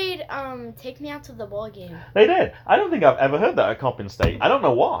 they played Take Me Out to the Ball Game. They did. I don't think I've ever heard that at Coppin State. I don't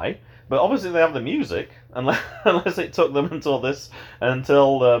know why, but obviously they have the music, unless it took them until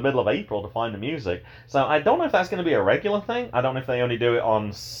the middle of April to find the music. So I don't know if that's going to be a regular thing. I don't know if they only do it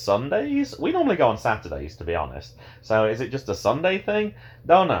on Sundays. We normally go on Saturdays, to be honest. So is it just a Sunday thing?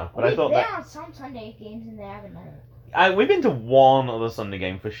 Don't know. But I thought they're on some Sunday games and they haven't done it. We've been to one other Sunday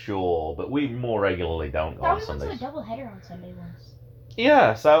game for sure, but we more regularly don't go on Sundays. We went to a doubleheader on Sunday once.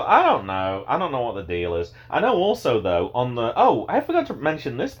 Yeah, so I don't know. I don't know what the deal is. I know also, though, on the... Oh, I forgot to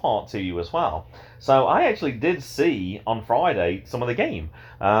mention this part to you as well. So I actually did see, on Friday, some of the game.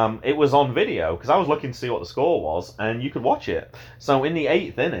 It was on video, because I was looking to see what the score was, and you could watch it. So in the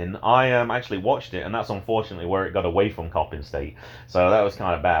 8th inning, I actually watched it, and that's unfortunately where it got away from Coppin State. So that was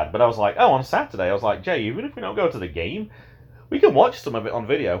kind of bad. But I was like, oh, on Saturday, I was like, Jay, even if we don't go to the game, we can watch some of it on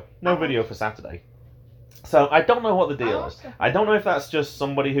video. No video for Saturday. So I don't know what the deal is. I don't know if that's just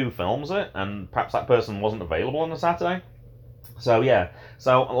somebody who films it, and perhaps that person wasn't available on the Saturday. So yeah,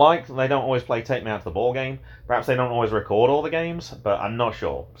 so like they don't always play Take Me Out to the Ball Game. Perhaps they don't always record all the games, but I'm not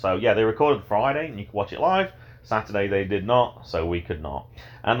sure. So yeah, they recorded Friday, and you could watch it live. Saturday they did not, so we could not.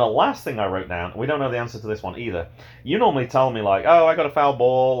 And the last thing I wrote down, we don't know the answer to this one either. You normally tell me like, oh, I got a foul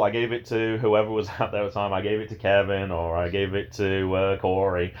ball, I gave it to whoever was out there at the time, I gave it to Kevin, or I gave it to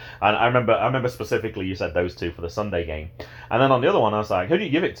Corey. And I remember specifically you said those two for the Sunday game. And then on the other one I was like, who do you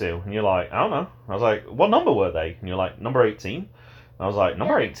give it to? And you're like, I don't know. I was like, what number were they? And you're like, number 18. I was like,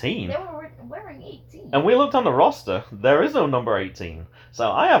 number 18? They were wearing 18. And we looked on the roster, there is no number 18. So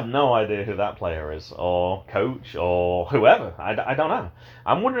I have no idea who that player is, or coach, or whoever. I don't know.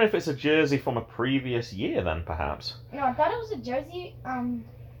 I'm wondering if it's a jersey from a previous year then, perhaps. No, I thought it was a jersey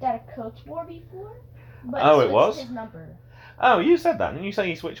that a coach wore before. But oh, it was? His number. Oh, you said that. Didn't you say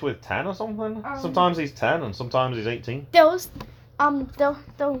he switched with 10 or something? Sometimes he's 10 and sometimes he's 18.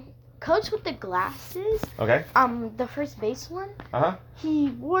 The coach with the glasses. Okay. The first base one. Uh-huh. He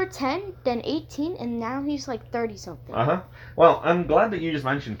wore 10, then 18, and now he's like 30 something. Uh-huh. Well, I'm glad that you just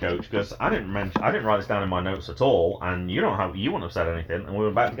mentioned coach, because I didn't write this down in my notes at all, and you wouldn't have said anything, and we were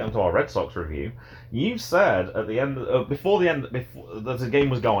about to get into our Red Sox review. You said at the end, before the game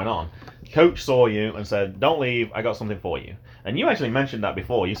was going on, coach saw you and said, don't leave, I got something for you. And you actually mentioned that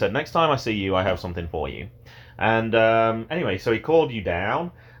before. You said, next time I see you, I have something for you. And anyway, so he called you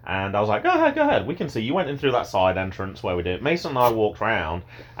down. And I was like, go ahead, we can see. You went in through that side entrance where we did. Mason and I walked round,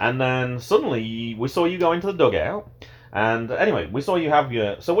 and then suddenly we saw you go into the dugout. And anyway, we saw you have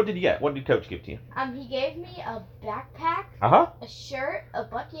your... So what did you get? What did Coach give to you? He gave me a backpack, Uh-huh. a shirt, a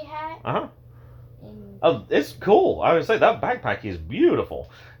bucket hat, Uh-huh. Oh, it's cool. I would say that backpack is beautiful.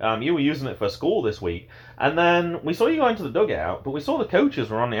 You were using it for school this week, and then we saw you going to the dugout, but we saw the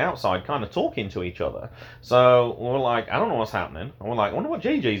coaches were on the outside kind of talking to each other. So we're like, I don't know what's happening. And we're like, I wonder what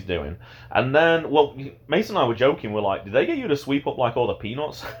JJ's doing. And then, well, Mason and I were joking. We're like, did they get you to sweep up like all the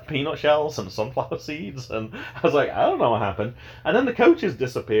peanut shells and sunflower seeds? And I was like, I don't know what happened. And then the coaches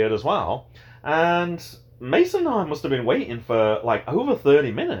disappeared as well. And Mason and I must have been waiting for like over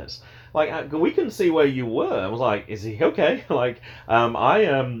 30 minutes. Like, we couldn't see where you were. I was like, is he okay? Like, I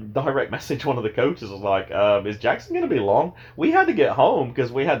direct messaged one of the coaches. I was like, is Jackson going to be long? We had to get home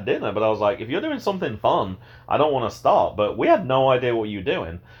because we had dinner. But I was like, if you're doing something fun, I don't want to stop. But we had no idea what you were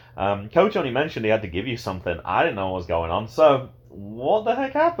doing. Coach only mentioned he had to give you something. I didn't know what was going on. So, what the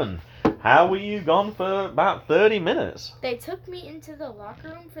heck happened? How were you gone for about 30 minutes? They took me into the locker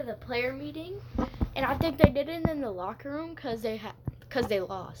room for the player meeting. And I think they did it in the locker room because they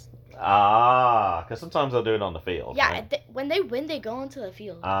lost. Ah, because sometimes they'll do it on the field. Yeah, right? when they win, they go into the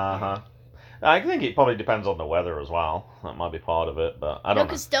field. Uh-huh. I think it probably depends on the weather as well. That might be part of it, but I don't know. No,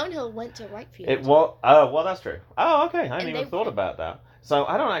 because Stonehill went to right field. Well, that's true. Oh, okay. I hadn't even thought won. about that. So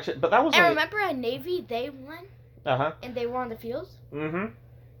I don't actually, but that was. And remember at Navy, they won. And they were on the field. Mm-hmm.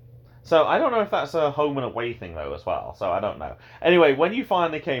 So I don't know if that's a home and away thing though as well. So I don't know. Anyway, when you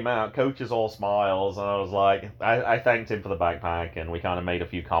finally came out, coaches all smiles, and I was like, I thanked him for the backpack, and we kind of made a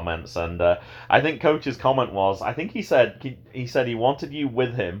few comments, and I think coach's comment was, I think he said he wanted you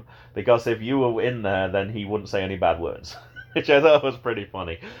with him because if you were in there, then he wouldn't say any bad words. Which I thought was pretty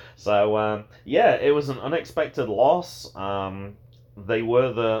funny. So yeah, it was an unexpected loss. They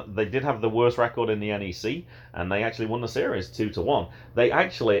did have the worst record in the NEC, and they actually won the series 2-1. They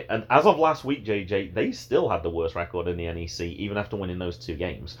actually, and as of last week, JJ, they still had the worst record in the NEC, even after winning those 2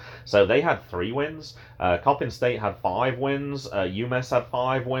 games. So they had 3 wins. Coppin State had 5 wins. UMass had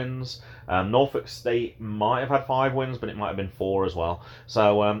 5 wins. Norfolk State might have had 5 wins, but it might have been 4 as well.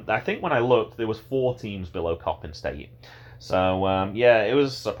 So I think when I looked, there was 4 teams below Coppin State. So yeah, it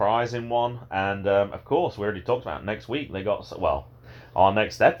was a surprising one, and of course we already talked about it. Next week they got our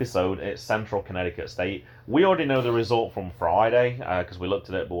next episode, it's Central Connecticut State. We already know the result from Friday because we looked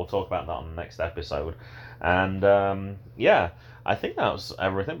at it, but we'll talk about that on the next episode. And yeah, I think that was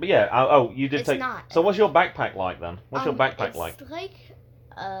everything. But yeah, you did take. Not. So what's your backpack like then? What's your backpack like? It's like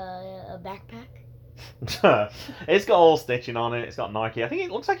a backpack. It's got all stitching on it. It's got Nike. I think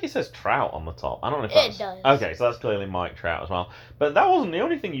it looks like it says Trout on the top. I don't know if that's... It does. Okay, so that's clearly Mike Trout as well. But that wasn't the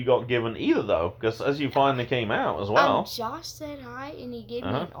only thing you got given either, though, because as you finally came out as well... Josh said hi, and he gave me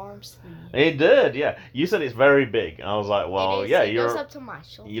an arm sleeve. He did, yeah. You said it's very big. I was like, well, yeah, it goes up to my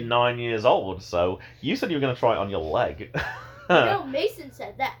shoulder. You're 9 years old, so you said you were going to try it on your leg. No, Mason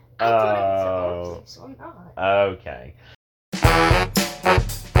said that. I thought it was an arm sleeve, so I'm not. Okay.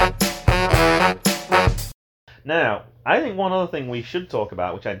 Now, I think one other thing we should talk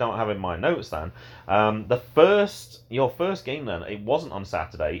about, which I don't have in my notes then, your first game then, it wasn't on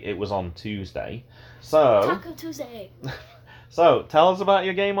Saturday, it was on Tuesday. So Taco Tuesday. So tell us about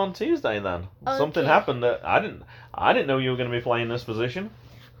your game on Tuesday then. Okay. Something happened that I didn't know you were going to be playing this position.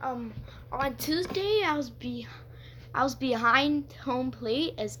 On Tuesday I was behind home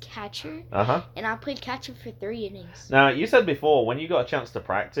plate as catcher, and I played catcher for 3 innings. Now, you said before, when you got a chance to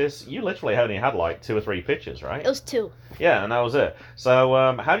practice, you literally only had like 2 or 3 pitches, right? It was 2. Yeah, and that was it.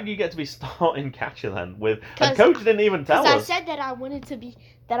 So, how did you get to be starting catcher then? And coach didn't even tell us. I said that I wanted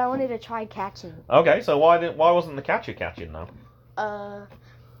to try catching. Okay, so why wasn't the catcher catching though?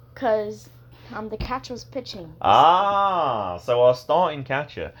 Because the catcher was pitching. So our starting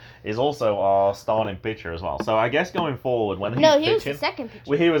catcher is also our starting pitcher as well. So I guess going forward, when he's pitching... No, he was the second pitcher.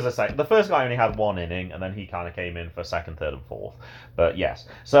 Well, he was the second. The first guy only had 1 inning, and then he kind of came in for 2nd, 3rd, and 4th. But yes.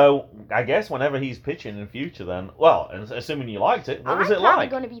 So I guess whenever he's pitching in the future then... Well, assuming you liked it, what was it like? I'm probably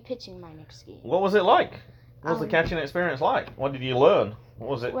going to be pitching my next game. What was it like? What was the catching experience like? What did you learn? What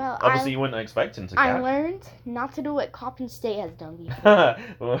was it? Well, obviously, you weren't expecting to catch. I learned not to do what Coppin State has done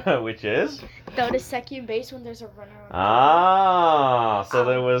before. Which is? Go to second base when there's a runner on. So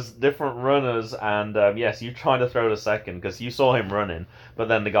there was different runners, and yes, you tried to throw to second because you saw him running, but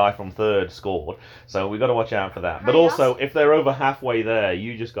then the guy from 3rd scored. So we got to watch out for that. But also, if they're over halfway there,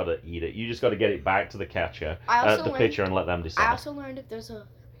 you just got to eat it. You just got to get it back to the catcher, the pitcher, and let them decide. I also learned if there's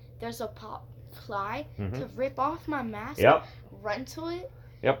a pop fly to rip off my mask. Yep. Run to it.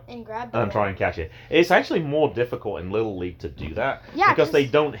 Yep. And grab the and try and catch it. It's actually more difficult in Little League to do that. Yeah, because they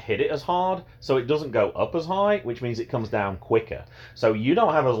don't hit it as hard, so it doesn't go up as high, which means it comes down quicker. So you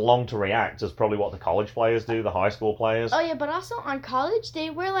don't have as long to react as probably what the college players do, the high school players. Oh yeah, but also on college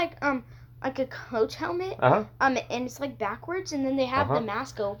they wear like like a coach helmet. Uh-huh. And it's like backwards, and then they have the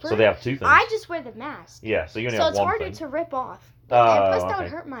mask over. So they have two things. I just wear the mask. Yeah, so you only so have it's one harder thing. to rip off. Oh, and plus, that okay.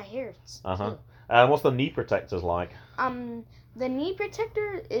 would hurt my hair. Uh-huh. And what's the knee protectors like? The knee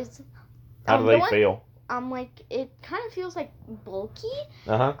protector is. How do they feel? Like it kind of feels like bulky.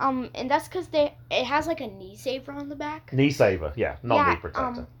 Uh-huh. And that's because it has like a knee saver on the back. Knee saver, yeah, not knee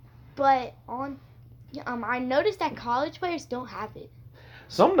protector. But I noticed that college players don't have it.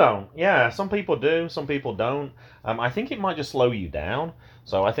 Some don't. Yeah, some people do. Some people don't. I think it might just slow you down.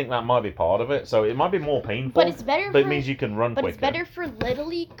 So I think that might be part of it. So it might be more painful. But it's better. But it means you can run quicker. But it's better for Little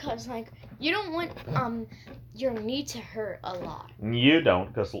League because like you don't want your knee to hurt a lot. You don't,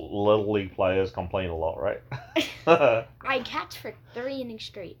 because Little League players complain a lot, right? I catch for 3 innings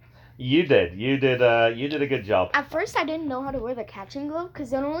straight. You did. You did a good job. At first, I didn't know how to wear the catching glove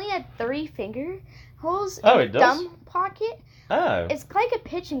because it only had 3 finger holes Oh, in it the does? thumb pocket. Oh. It's like a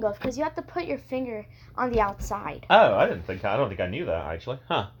pitching glove because you have to put your finger on the outside. Oh, I don't think I knew that actually.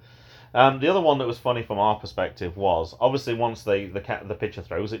 Huh. The other one that was funny from our perspective was obviously once the pitcher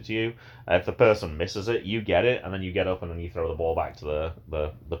throws it to you, if the person misses it, you get it, and then you get up and then you throw the ball back to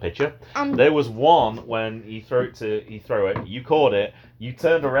the pitcher. There was one when you throw it, you caught it, you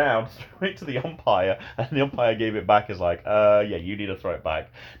turned around, threw it to the umpire, and the umpire gave it back as like, yeah, you need to throw it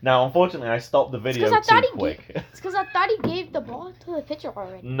back. Now, unfortunately, I stopped the video too quick. It's because I thought he gave the ball to the pitcher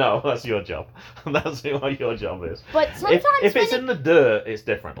already. No, that's your job. That's what your job is. But sometimes if it's in the dirt, it's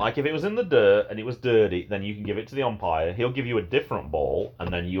different. Like if it was in the dirt and it was dirty, then you can give it to the umpire. He'll give you a different ball,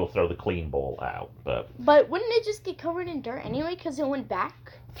 and then you'll throw the clean ball out. But wouldn't it just get covered in dirt anyway because it went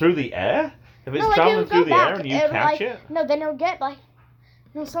back? Through the air? If it's No, like, traveling through the back. air and you catch it? No, then it'll get like.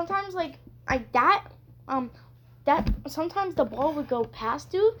 No, sometimes like that. Sometimes the ball would go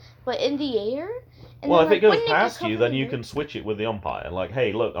past you, but in the air. And Well, then, if it like, goes wouldn't it past get you, covered then in you dirt? can switch it with the umpire. Like,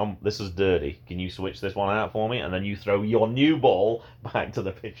 hey, look, this is dirty. Can you switch this one out for me? And then you throw your new ball back to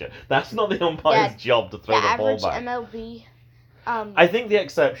the pitcher. That's not the umpire's job to throw the ball back. MLB. I think the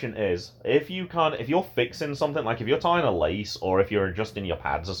exception is if you're fixing something, like if you're tying a lace or if you're adjusting your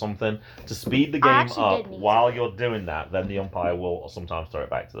pads or something to speed the game up while you're doing that, then the umpire will sometimes throw it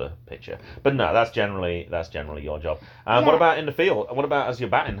back to the pitcher. But no, that's generally your job. What about in the field? What about as you're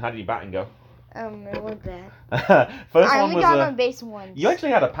batting? How did your batting go? It went bad. First I one only was got on base once. you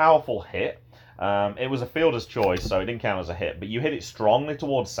actually had a powerful hit. It was a fielder's choice, so it didn't count as a hit. But you hit it strongly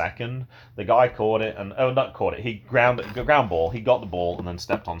towards second. The guy caught it, not caught it. He ground ball. He got the ball and then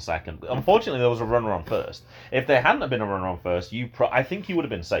stepped on second. Unfortunately, there was a runner on first. If there hadn't been a runner on first, I think you would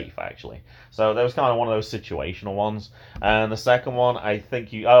have been safe actually. So that was kind of one of those situational ones. And the second one, I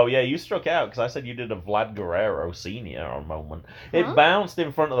think you struck out because I said you did a Vlad Guerrero Senior on a moment. It bounced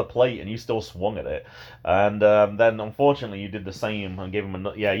in front of the plate and you still swung at it. And then unfortunately you did the same and gave him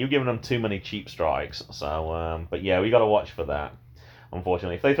you're giving them too many cheap strikes. So, but yeah, we got to watch for that.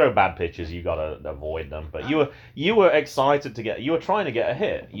 Unfortunately, if they throw bad pitches, you got to avoid them. But you were excited you were trying to get a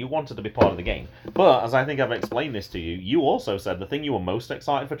hit. You wanted to be part of the game. But as I think I've explained this to you, you also said the thing you were most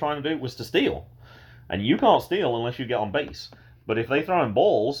excited for trying to do was to steal. And you can't steal unless you get on base. But if they throw in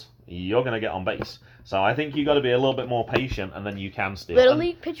balls, you're going to get on base. So I think you got to be a little bit more patient, and then you can steal. Little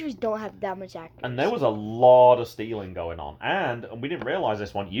League pitchers don't have that much accuracy. And there was a lot of stealing going on. And we didn't realize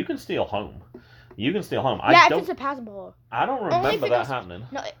this one. You can steal home. You can steal home. Yeah, if it's a pass ball. I don't remember that happening.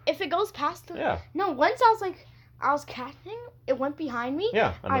 No, if it goes past the... Yeah. No, once I was catching, it went behind me.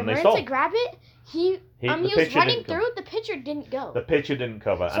 Yeah, and then I ran to grab it. He was running through it. The pitcher didn't go. The pitcher didn't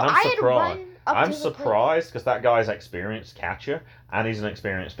cover. So and I'm surprised. I'm to the surprised because that guy's an experienced catcher and he's an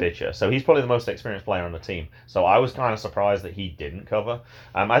experienced pitcher. So he's probably the most experienced player on the team. So I was kind of surprised that he didn't cover.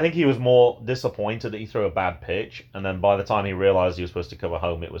 I think he was more disappointed that he threw a bad pitch, and then by the time he realized he was supposed to cover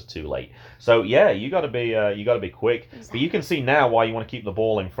home, it was too late. So yeah, you got to be quick. Exactly. But you can see now why you want to keep the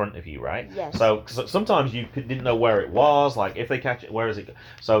ball in front of you, right? Yes. So sometimes you didn't know where it was. Like if they catch it, where is it?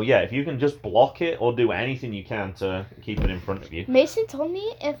 So yeah, if you can just block it or do anything you can to keep it in front of you. Mason told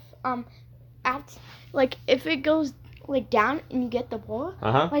me if it goes like down and you get the ball,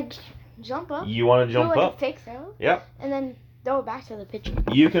 like jump up. You want to jump up? A fake throw. Yep. And then throw it back to the pitcher.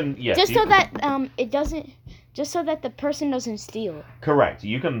 You can, yes. Just so that it doesn't, just so that the person doesn't steal. Correct.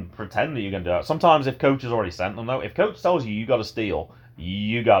 You can pretend that you can do it. Sometimes if coach has already sent them though, if coach tells you got to steal,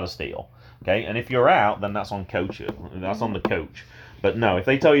 you got to steal. Okay. And if you're out, then that's on coach. That's on the coach. But no, if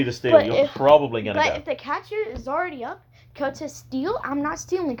they tell you to steal, you're probably gonna go. But if the catcher is already up. Coach says steal. I'm not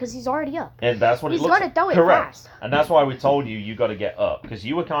stealing because he's already up. And that's what he's it looks like. He's going to throw it fast. And that's why we told you got to get up because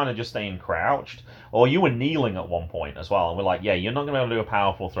you were kind of just staying crouched, or you were kneeling at one point as well. And we're like, yeah, you're not going to be able to do a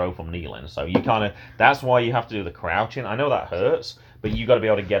powerful throw from kneeling. So you kind of that's why you have to do the crouching. I know that hurts, but you got to be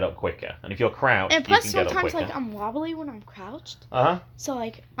able to get up quicker. And if you're crouched, And plus, you can get up sometimes quicker. like I'm wobbly when I'm crouched. Uh huh. So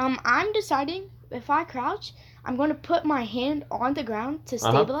like I'm deciding if I crouch, I'm going to put my hand on the ground to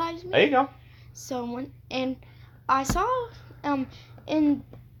stabilize me. There you go. So I saw in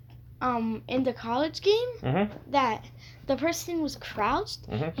the college game Mm-hmm. that the person was crouched.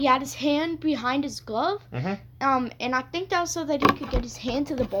 Mm-hmm. He had his hand behind his glove. Mm-hmm. And I think that was so that he could get his hand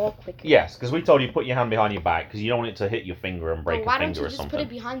to the ball quicker. Yes, because we told you put your hand behind your back because you don't want it to hit your finger and break But why a finger don't you or just something. put it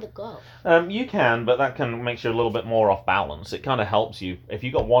behind the glove? You can, but that can make you a little bit more off balance. It kind of helps you if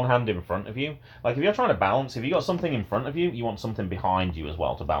you got one hand in front of you. Like if you're trying to balance, if you got something in front of you, you want something behind you as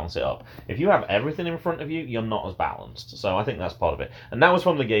well to balance it up. If you have everything in front of you, you're not as balanced. So I think that's part of it. And that was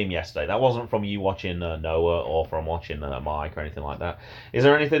from the game yesterday. That wasn't from you watching Noah or from watching Mike or anything like that. Is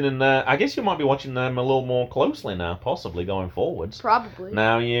there anything in there? I guess you might be watching them a little more closely now, possibly going forwards. Probably.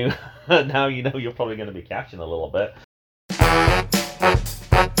 Now you know you're probably going to be catching a little bit.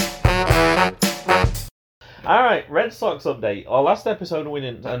 All right, Red Sox update. Our last episode we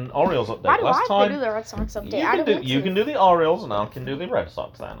didn't, and Orioles update. Why do last I time do the Red Sox update? you can do the Orioles, and I can do the Red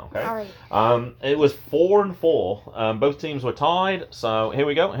Sox then. Okay. All right. It was 4-4. Both teams were tied. So here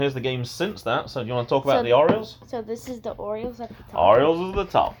we go. Here's the games since that. So do you want to talk about the Orioles? So this is the Orioles at the top. Orioles is the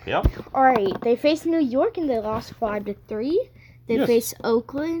top. Yep. All right. They faced New York and they lost 5-3. They Yes. faced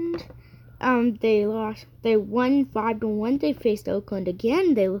Oakland. They lost. They won 5-1. They faced Oakland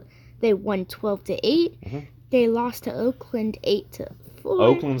again. They won 12-8. Mhm. They lost to Oakland 8-4.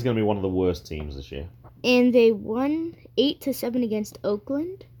 Oakland's going to be one of the worst teams this year. And they won 8-7 against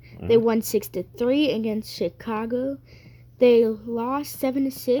Oakland. They won 6-3 against Chicago. They lost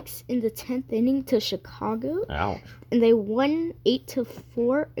 7-6 in the 10th inning to Chicago. Ouch. And they won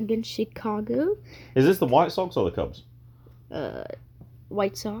 8-4 against Chicago. Is this the White Sox or the Cubs?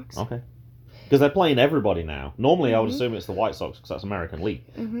 White Sox. Okay. Because they're playing everybody now. Normally, I would assume it's the White Sox because that's American League.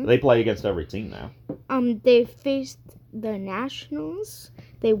 Mhm. They play against every team now. They faced the Nationals.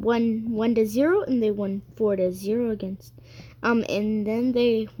 They won 1-0 and they won 4-0 against. And then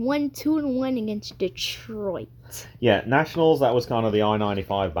they won 2-1 against Detroit. Yeah, Nationals, that was kind of the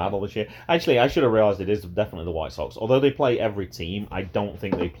I-95 battle this year. Actually, I should have realised it is definitely the White Sox. Although they play every team, I don't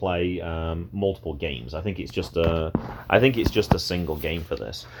think they play multiple games. I think it's just a single game for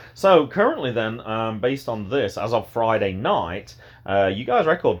this. So currently then, based on this, as of Friday night, you guys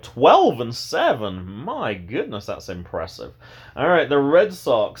record 12-7. My goodness, that's impressive. All right, the Red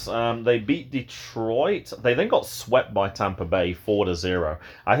Sox, they beat Detroit. They then got swept by Tampa Bay 4-0.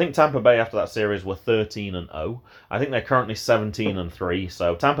 I think Tampa Bay after that series were 13-0. I think they're currently 17-3.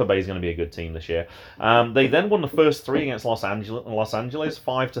 So Tampa Bay is going to be a good team this year. They then won the first three against Los Angeles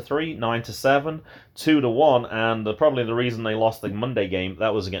 5-3, 9-7, 2-1, and probably the reason they lost the Monday game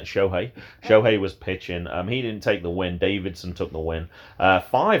that was against Shohei. Shohei was pitching. He didn't take the win. Davidson took the win.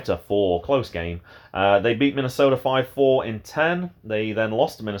 5-4, close game. They beat Minnesota 5-4 in 10. They then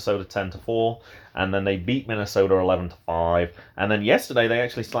lost to Minnesota 10-4, and then they beat Minnesota 11-5. And then yesterday they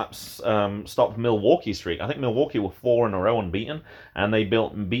actually stopped Milwaukee's streak. I think Milwaukee were 4 in a row unbeaten, and they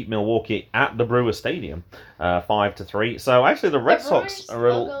beat Milwaukee at the Brewers Stadium 5-3. So actually the Red Sox are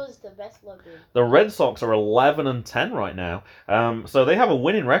logo is the best logo. the Red Sox are 11-10 right now. So they have a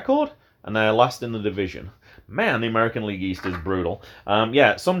winning record, and they're last in the division. Man, the American League East is brutal.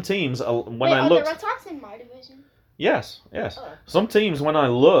 Yeah, some teams, when I looked... Are the Red Sox in my division? Yes. Oh. Some teams, when I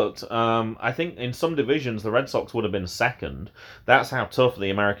looked, I think in some divisions the Red Sox would have been second. That's how tough the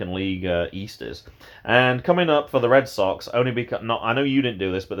American League East is. And coming up for the Red Sox, only because I know you didn't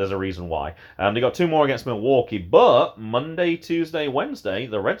do this, but there's a reason why. They got 2 more against Milwaukee, but Monday, Tuesday, Wednesday,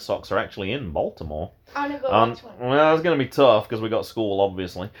 the Red Sox are actually in Baltimore. I'm going to go watch one. Well, it's going to be tough because we got school,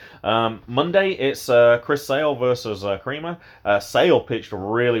 obviously. Monday, it's Chris Sale versus Creamer. Sale pitched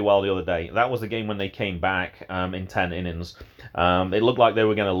really well the other day. That was the game when they came back in 10 innings. It looked like they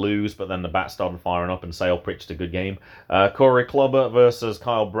were going to lose, but then the bat started firing up and Sale pitched a good game. Corey Kluber versus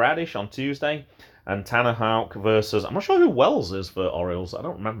Kyle Bradish on Tuesday. And Tanner Houck versus... I'm not sure who Wells is for Orioles. I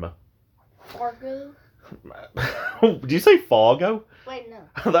don't remember. Fargo? Did you say Fargo? Wait,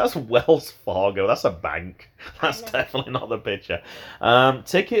 no. That's Wells Fargo. That's a bank. That's definitely not the pitcher.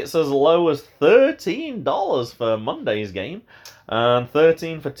 Tickets as low as $13 for Monday's game,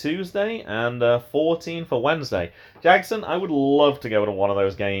 13 for Tuesday, and 14 for Wednesday. Jackson, I would love to go to one of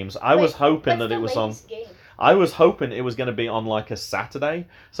those games. I was hoping that it was on. Game? I was hoping it was going to be on like a Saturday,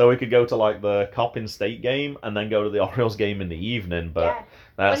 so we could go to like the Coppin State game and then go to the Orioles game in the evening. But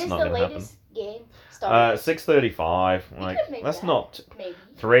that's not going to happen. Game start? 6:35. Like, could make that's that. not Maybe.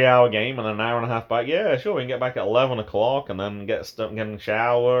 3-hour game and an hour and a half back. Yeah, sure, we can get back at 11 o'clock and then get a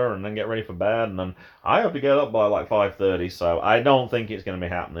shower and then get ready for bed. And then I have to get up by like 5:30, so I don't think it's going to be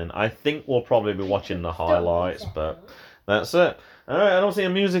happening. I think we'll probably be watching the highlights, but that's it. Alright, I don't see a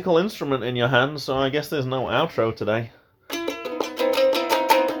musical instrument in your hand, so I guess there's no outro today.